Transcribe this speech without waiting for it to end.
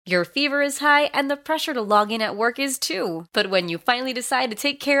Your fever is high, and the pressure to log in at work is too. But when you finally decide to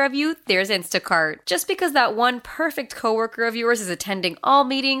take care of you, there's Instacart. Just because that one perfect coworker of yours is attending all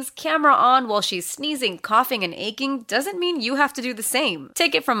meetings, camera on while she's sneezing, coughing, and aching, doesn't mean you have to do the same.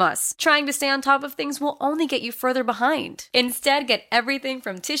 Take it from us. Trying to stay on top of things will only get you further behind. Instead, get everything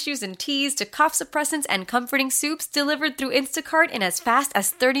from tissues and teas to cough suppressants and comforting soups delivered through Instacart in as fast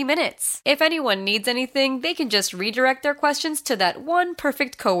as 30 minutes. If anyone needs anything, they can just redirect their questions to that one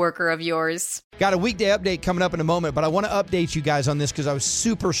perfect coworker of yours. Got a weekday update coming up in a moment, but I want to update you guys on this because I was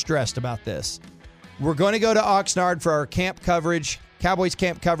super stressed about this. We're going to go to Oxnard for our camp coverage. Cowboys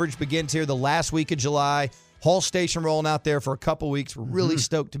camp coverage begins here the last week of July. Whole station rolling out there for a couple weeks. We're really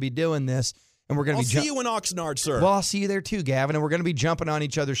stoked to be doing this. And we're going to see you in Oxnard, sir. Well, I'll see you there too, Gavin. And we're going to be jumping on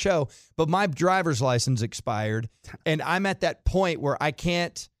each other's show. But my driver's license expired, and I'm at that point where I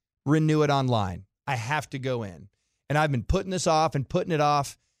can't renew it online. I have to go in. And I've been putting this off and putting it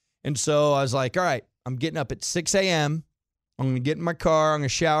off. And so I was like, all right, I'm getting up at 6 a.m. I'm going to get in my car. I'm going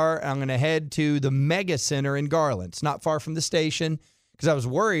to shower. I'm going to head to the Mega Center in Garland. It's not far from the station because I was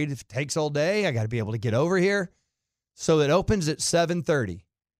worried if it takes all day, I got to be able to get over here. So it opens at 7:30.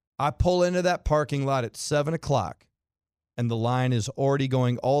 I pull into that parking lot at 7 o'clock, and the line is already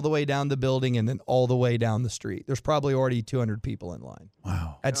going all the way down the building and then all the way down the street. There's probably already 200 people in line.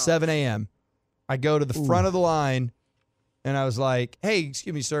 Wow. At 7 a.m., I go to the front of the line, and I was like, hey,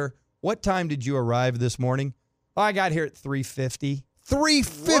 excuse me, sir, what time did you arrive this morning? Oh, I got here at 3:50.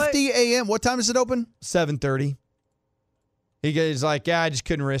 3:50 a.m. What time is it open? 7:30. He's like, yeah, I just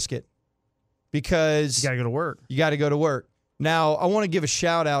couldn't risk it because You got to go to work. you got to go to work. Now, I want to give a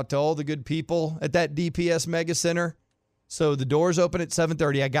shout out to all the good people at that DPS Mega Center. So the doors open at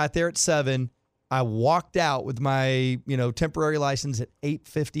 7:30. I got there at 7. I walked out with my, temporary license at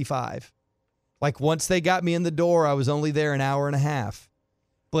 8:55. Like once they got me in the door, I was only there an hour and a half.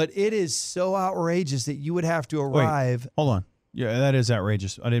 But it is so outrageous that you would have to arrive. Wait, hold on. Yeah, that is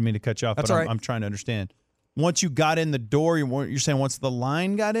outrageous. I didn't mean to cut you off, That's but all right. I'm trying to understand. Once you got in the door, you're saying once the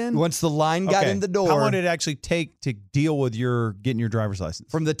line got in? Once the line got in the door. How long did it actually take to deal with getting your driver's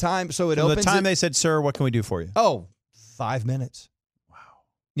license? From the time, so it From opens. the time they said, sir, what can we do for you? 5 minutes. Wow.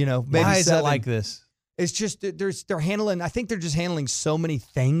 Maybe Why is 7. it like this? It's just they're handling. I think they're just handling so many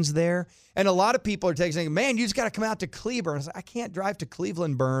things there, and a lot of people are saying, "Man, you just got to come out to Cleburne." I was like, I can't drive to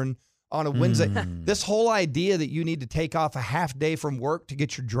Cleveland-Burn on a Wednesday. This whole idea that you need to take off a half day from work to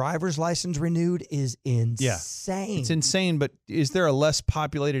get your driver's license renewed is insane. It's insane. But is there a less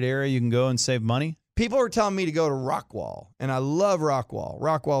populated area you can go and save money? People are telling me to go to Rockwall, and I love Rockwall.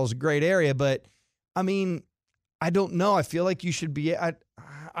 Rockwall is a great area, but I mean, I don't know. I feel like you should be.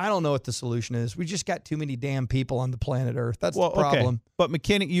 I don't know what the solution is. We just got too many damn people on the planet Earth. That's the problem. Okay. But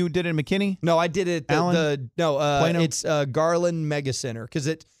McKinney, you did it in McKinney? No, I did it. Plano? It's Garland Mega Center because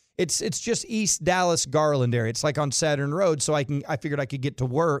it's just East Dallas Garland area. It's like on Saturn Road, so I figured I could get to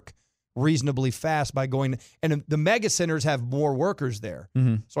work reasonably fast by going. And the Mega Centers have more workers there,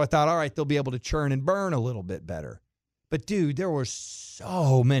 so I thought, all right, they'll be able to churn and burn a little bit better. But dude, there were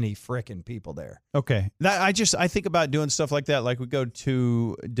so many frickin' people there. Okay. I think about doing stuff like that. Like we go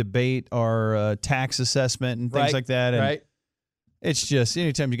to debate our tax assessment and things like that. And right. It's just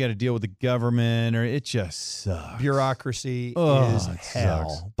anytime you got to deal with the government or it just sucks. Bureaucracy is it hell.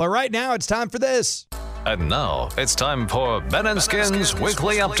 sucks. But right now it's time for this. And now it's time for Ben and Skin's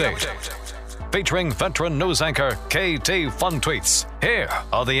Weekly Update. Featuring veteran news anchor KT Fun Tweets. Here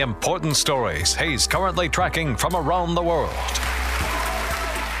are the important stories he's currently tracking from around the world.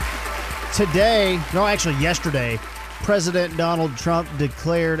 Yesterday, President Donald Trump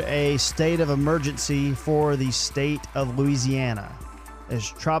declared a state of emergency for the state of Louisiana as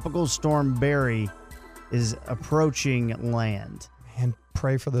Tropical Storm Barry is approaching land. And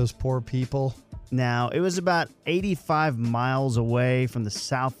pray for those poor people. Now, it was about 85 miles away from the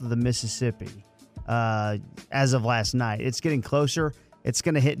south of the Mississippi as of last night. It's getting closer. It's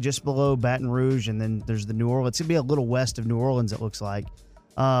going to hit just below Baton Rouge, and then there's the New Orleans. It's going to be a little west of New Orleans, it looks like.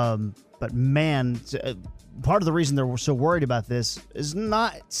 But, man, part of the reason they're so worried about this is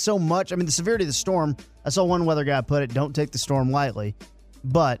not so much. I mean, the severity of the storm, I saw one weather guy put it, don't take the storm lightly.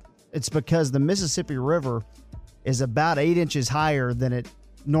 But it's because the Mississippi River is about 8 inches higher than it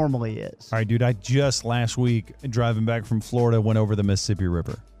normally is. All right, dude, I just last week, driving back from Florida, went over the Mississippi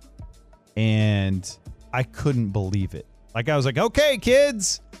River. And I couldn't believe it. Like, I was like, okay,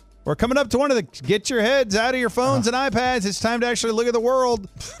 kids, we're coming up to one of the, get your heads out of your phones and iPads. It's time to actually look at the world.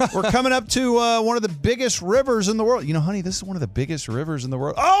 We're coming up to one of the biggest rivers in the world. You know, honey, this is one of the biggest rivers in the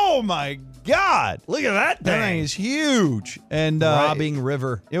world. Oh, my God. Look at that That thing is huge. And throbbing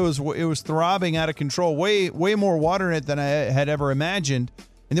river. It was throbbing out of control. Way more water in it than I had ever imagined.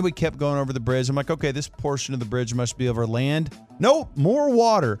 And then we kept going over the bridge. I'm like, okay, this portion of the bridge must be over land. Nope, more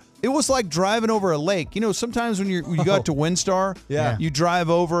water. It was like driving over a lake. You know, sometimes when you go out to Windstar, you drive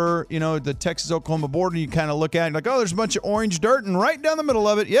over, the Texas-Oklahoma border, and you kind of look at it like, oh, there's a bunch of orange dirt, and right down the middle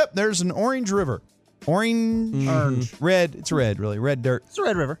of it, yep, there's an orange river. Orange. Red. It's red, really. Red dirt. It's a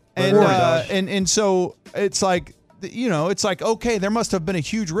red river. And so it's like, okay, there must have been a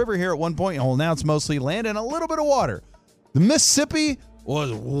huge river here at one point. Oh, now it's mostly land and a little bit of water. The Mississippi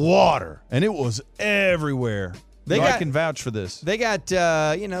was water, and it was everywhere. I can vouch for this. They got,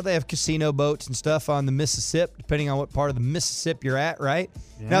 they have casino boats and stuff on the Mississippi, depending on what part of the Mississippi you're at, right?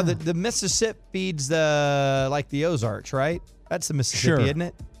 Yeah. Now, the Mississippi feeds the Ozarks, right? That's the Mississippi, isn't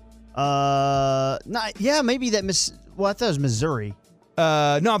it? Maybe that I thought it was Missouri.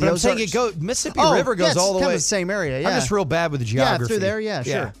 No, but I'm saying Mississippi River goes all the way. Kind of the same area. Yeah. I'm just real bad with the geography. Yeah, through there. Yeah,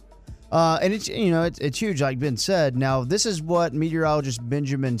 sure. And it's huge, like Ben said. Now, this is what meteorologist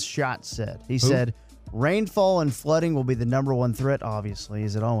Benjamin Schott said. He said, rainfall and flooding will be the number one threat, obviously,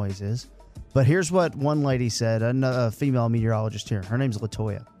 as it always is. But here's what one lady said, a female meteorologist here. Her name's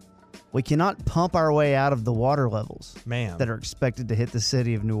Latoya. We cannot pump our way out of the water levels that are expected to hit the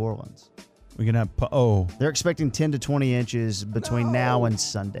city of New Orleans. We can have. They're expecting 10 to 20 inches between now and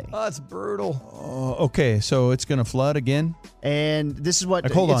Sunday. Oh, that's brutal. Okay, so it's going to flood again. And this is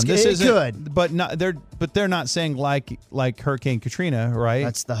what. Hold on, this is good, but not. They're not saying like Hurricane Katrina, right?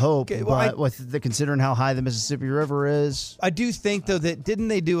 That's the hope. Okay, but with considering how high the Mississippi River is, I do think though that didn't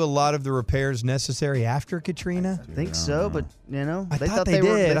they do a lot of the repairs necessary after Katrina? I think so, but I thought they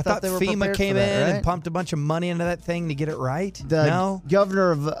did. I thought FEMA came in and pumped a bunch of money into that thing to get it right. The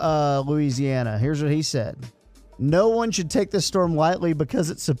governor of Louisiana, here's what he said. No one should take this storm lightly because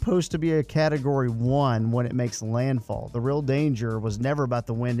it's supposed to be a Category 1 when it makes landfall. The real danger was never about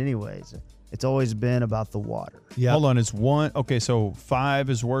the wind anyways. It's always been about the water. Yeah. Hold on, it's 1. Okay, so 5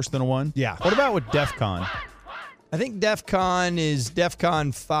 is worse than a 1? Yeah. What about with DEFCON? I think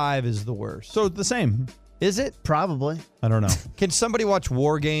DEFCON 5 is the worst. So the same. Is it? Probably. I don't know. Can somebody watch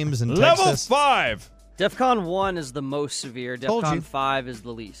War Games and Level Texas? 5! DEFCON 1 is the most severe. DEFCON 5 is the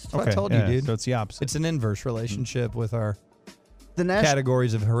least. Okay, I told you, dude. So it's the opposite. It's an inverse relationship with our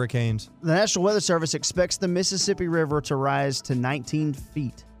categories of hurricanes. The National Weather Service expects the Mississippi River to rise to 19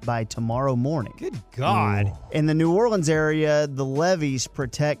 feet by tomorrow morning. Good God. Ooh. In the New Orleans area, the levees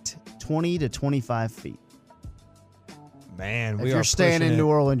protect 20 to 25 feet. Man, if you're staying in New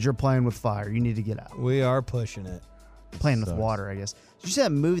Orleans, you're playing with fire. You need to get out. We are pushing it. Playing with water, I guess. Did you see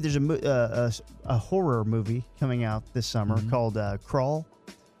that movie? There's a horror movie coming out this summer called Crawl,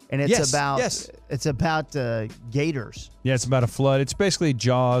 and it's about gators. Yeah, it's about a flood. It's basically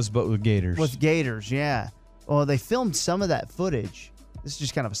Jaws, but with gators. With gators, yeah. Well, they filmed some of that footage. This is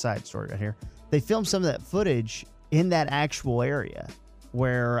just kind of a side story right here. They filmed some of that footage in that actual area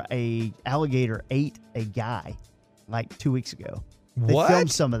where a alligator ate a guy like 2 weeks ago. They filmed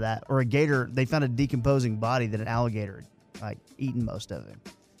some of that, or a gator. They found a decomposing body that an alligator had eaten most of it.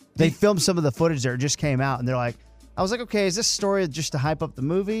 They filmed some of the footage there. It just came out, and they're like, I was like, okay, is this story just to hype up the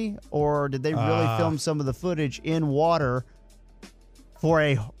movie, or did they really film some of the footage in water for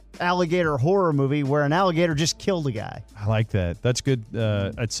a alligator horror movie where an alligator just killed a guy? I like that. That's good.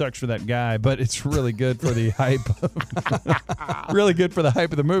 It sucks for that guy, but it's really good for the hype. Really good for the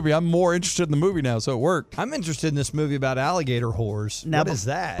hype of the movie. I'm more interested in the movie now, so it worked. I'm interested in this movie about alligator whores. Now, what is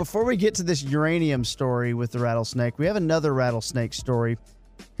that? Before we get to this uranium story with the rattlesnake, we have another rattlesnake story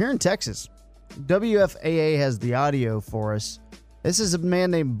here in Texas. WFAA has the audio for us. This is a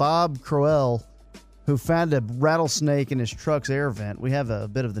man named Bob Crowell who found a rattlesnake in his truck's air vent. We have a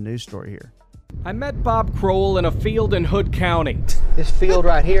bit of the news story here. I met Bob Crowell in a field in Hood County. This field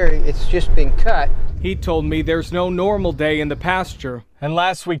right here, it's just been cut. He told me there's no normal day in the pasture. And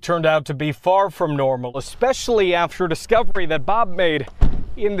last week turned out to be far from normal, especially after a discovery that Bob made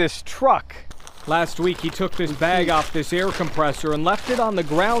in this truck. Last week he took this bag off this air compressor and left it on the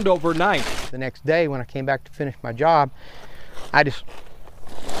ground overnight. The next day when I came back to finish my job, I just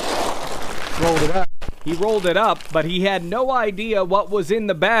rolled it up. He rolled it up, but he had no idea what was in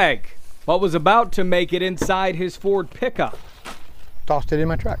the bag. What was about to make it inside his Ford pickup. Tossed it in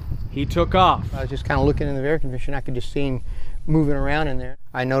my truck. He took off. I was just kind of looking in the air conditioner. I could just see him moving around in there.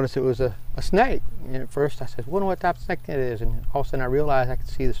 I noticed it was a snake. And at first I said, wonder what type of snake that is. And all of a sudden I realized I could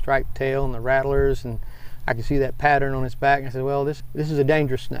see the striped tail and the rattlers, and I could see that pattern on its back. And I said, well, this is a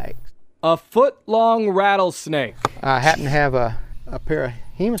dangerous snake. A foot-long rattlesnake. I happened to have a pair of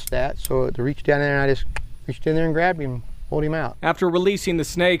hemostats, so to reach down there, and I just reached in there and grabbed him, pulled him out. After releasing the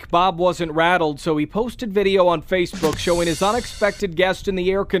snake, Bob wasn't rattled, so he posted video on Facebook showing his unexpected guest in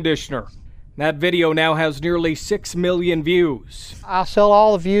the air conditioner. That video now has nearly 6 million views. I'll sell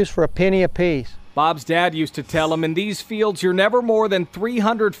all the views for a penny a piece. Bob's dad used to tell him, in these fields, you're never more than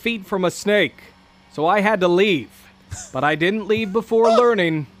 300 feet from a snake. So I had to leave. But I didn't leave before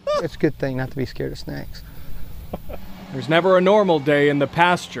learning. It's a good thing not to be scared of snakes. There's never a normal day in the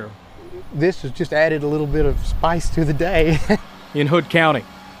pasture. This has just added a little bit of spice to the day. In Hood County,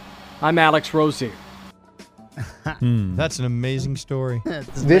 I'm Alex Rosier. That's an amazing story.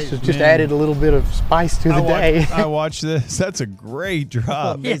 This has just added a little bit of spice to the day. I watched this. That's a great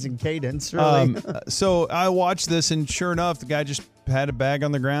drop. Amazing cadence, really. So I watched this, and sure enough, the guy just had a bag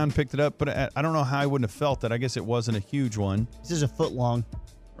on the ground, picked it up, but I don't know how I wouldn't have felt it. I guess it wasn't a huge one. This is a foot long.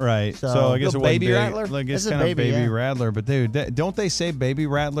 Right. So I guess it wasn't baby big. rattler? Like it's It's a kind of baby, baby yeah. rattler. But dude, don't they say baby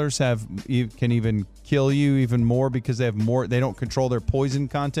rattlers can even kill you even more because they have more? They don't control their poison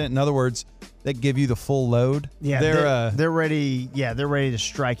content. In other words, they give you the full load. Yeah, they're ready. Yeah, they're ready to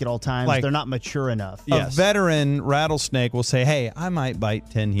strike at all times. Like- They're not mature enough. A veteran rattlesnake will say, "Hey, I might bite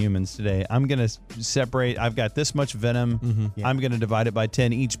 10 humans today. I'm gonna separate. I've got this much venom. Yeah. I'm gonna divide it by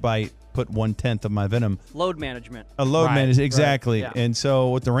 10. Each bite, put 1/10 of my venom." Load management. A load Right, management, exactly. Yeah. And so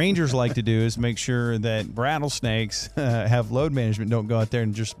what the Rangers like to do is make sure that rattlesnakes have load management. Don't go out there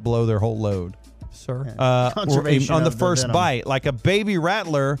and just blow their whole load. Sir. Conservation on the of the first venom. bite, like a baby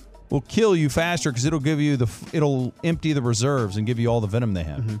rattler will kill you faster because it'll give you it'll empty the reserves and give you all the venom they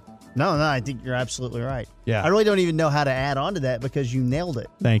have. No, I think you're absolutely right. Yeah. I really don't even know how to add on to that because you nailed it.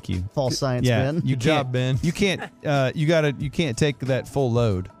 Thank you. False science, Yeah, Ben. you Good job, Ben. You can't. You can't take that full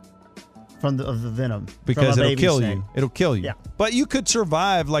load Of the venom. because from a it'll baby kill snake. you. It'll kill you. Yeah. But you could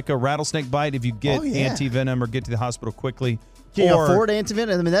survive like a rattlesnake bite if you get Oh, yeah. anti venom or get to the hospital quickly. Can you or afford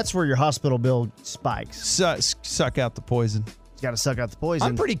antivenom? I mean, that's where your hospital bill spikes. suck out the poison. You got to suck out the poison.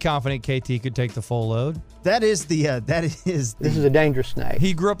 I'm pretty confident KT could take the full load. That is the. This is a dangerous snake.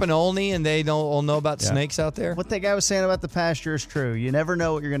 He grew up in Olney, and they don't all know about Yeah. snakes out there. What that guy was saying about the pasture is true. You never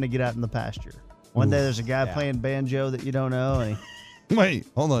know what you're going to get out in the pasture. One day there's a guy playing banjo that you don't know, and Wait,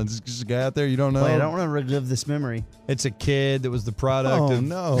 hold on. Is this a guy out there you don't know? wait, I don't want to relive this memory. It's a kid that was the product Oh, of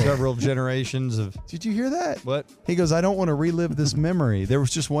no. several generations of Did you hear that? what? He goes, I don't want to relive this memory. There was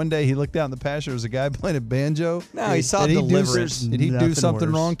just one day he looked out in the pasture. There was a guy playing a banjo. No, he saw Did he do, Deliverance. did he do Nothing something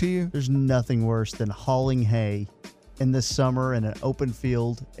worse. wrong to you? There's nothing worse than hauling hay in the summer in an open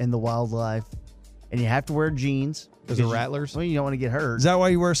field in the wildlife, and you have to wear jeans Because of rattlers? Well, you don't want to get hurt. Is that why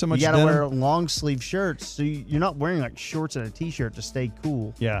you wear so much You got to denim? wear long sleeve shirts, so you're not wearing like shorts and a t-shirt to stay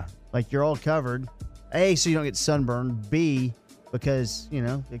cool. Yeah. Like you're all covered. A, so you don't get sunburned. B, because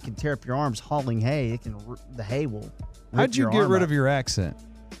it can tear up your arms hauling hay. The hay will. How'd rip you your get arm rid up. of your accent?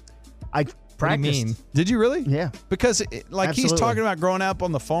 I What do you practiced. mean? Did you really? Yeah. Because he's Absolutely. talking about growing up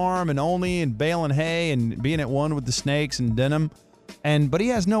on the farm and only and baling hay and being at one with the snakes and denim. But he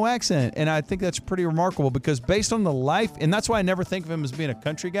has no accent, and I think that's pretty remarkable because based on the life, and that's why I never think of him as being a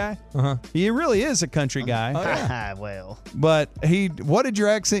country guy. He really is a country guy. Well, But what did your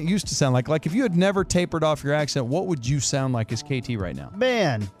accent used to sound like? Like if you had never tapered off your accent, what would you sound like as KT right now?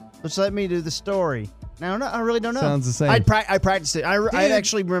 man, just let me do the story. No, I really don't know. Sounds the same. I practiced it. I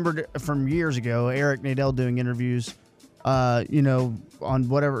actually remembered from years ago Eric Nadel doing interviews, on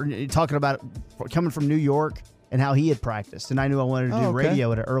whatever, talking about coming from New York and how he had practiced. And I knew I wanted to do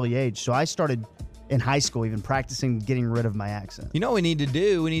radio at an early age. So I started in high school even practicing getting rid of my accent. You know what we need to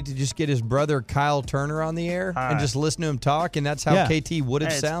do? We need to just get his brother Kyle Turner on the air and just listen to him talk, and that's how Yeah. KT would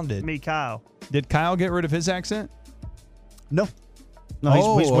have sounded. Me, Kyle. Did Kyle get rid of his accent? No. No,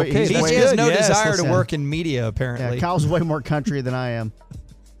 Oh, okay, He that's has good. no Yes, desire to listen. work in media, apparently. Yeah, Kyle's way more country than I am.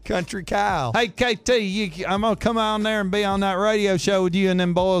 Country Kyle. Hey, KT, I'm going to come on there and be on that radio show with you and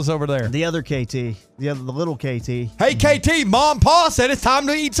them boys over there. The other KT, the little KT. Hey, KT, Mom and Pa said it's time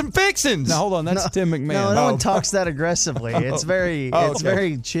to eat some fixins. Now, hold on. That's Tim McMahon. No one talks that aggressively. It's it's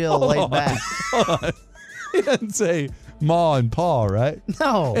very chill, laid back. He doesn't say Ma and Pa, right?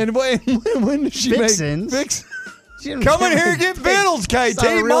 No. And when does she Fixins. make fix? Come in here and get vittles, It's not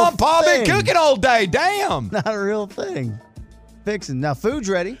a KT. real Mom and Pa been thing. cooking all day. Damn. Not a real thing. Fixing. Now, food's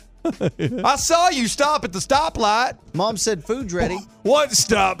ready. I saw you stop at the stoplight. Mom said food's ready. What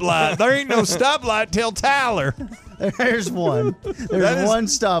stoplight? There ain't no stoplight till Tyler. There's one. There's one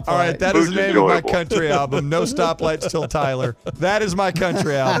stoplight. All right, that is the name of my country album. No stoplights till Tyler. That is my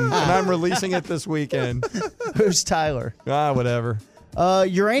country album, and I'm releasing it this weekend. Who's Tyler? Whatever.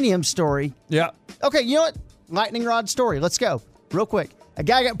 Uranium story. Yeah. Okay, you know what? Lightning rod story. Let's go. Real quick. A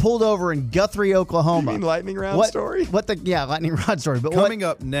guy got pulled over in Guthrie, Oklahoma. You mean lightning round story? Lightning rod story. But Coming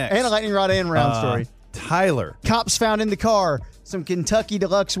up next. And a lightning rod and round story. Tyler. Cops found in the car some Kentucky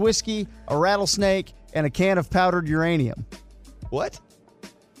Deluxe whiskey, a rattlesnake, and a can of powdered uranium. What?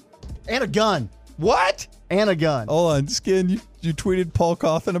 And a gun. What? And a gun. Hold on, Skin, you tweeted Paul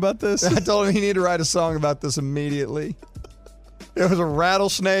Coffin about this? I told him he needed to write a song about this immediately. It was a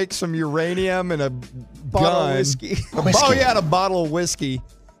rattlesnake, some uranium, and a Bottle gun. of whiskey. Oh, yeah, and a bottle of whiskey.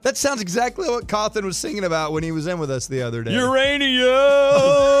 That sounds exactly what Cawthon was singing about when he was in with us the other day.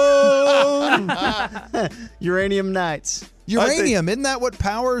 Uranium Nights. Uranium, isn't that what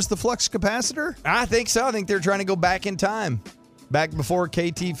powers the flux capacitor? I think so. I think they're trying to go back in time. Back before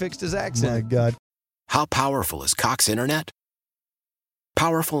KT fixed his accent. My God. How powerful is Cox Internet?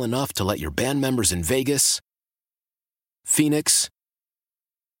 Powerful enough to let your band members in Vegas, Phoenix,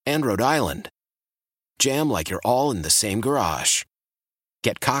 and Rhode Island jam like you're all in the same garage.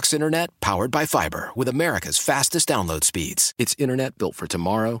 Get Cox Internet powered by fiber with America's fastest download speeds. It's internet built for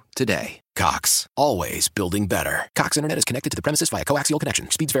tomorrow, today. Cox, always building better. Cox Internet is connected to the premises via coaxial connection.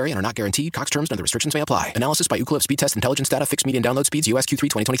 Speeds vary and are not guaranteed. Cox terms and other restrictions may apply. Analysis by Ookla of Speed Test Intelligence Data. Fixed median download speeds. US Q3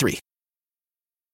 2023.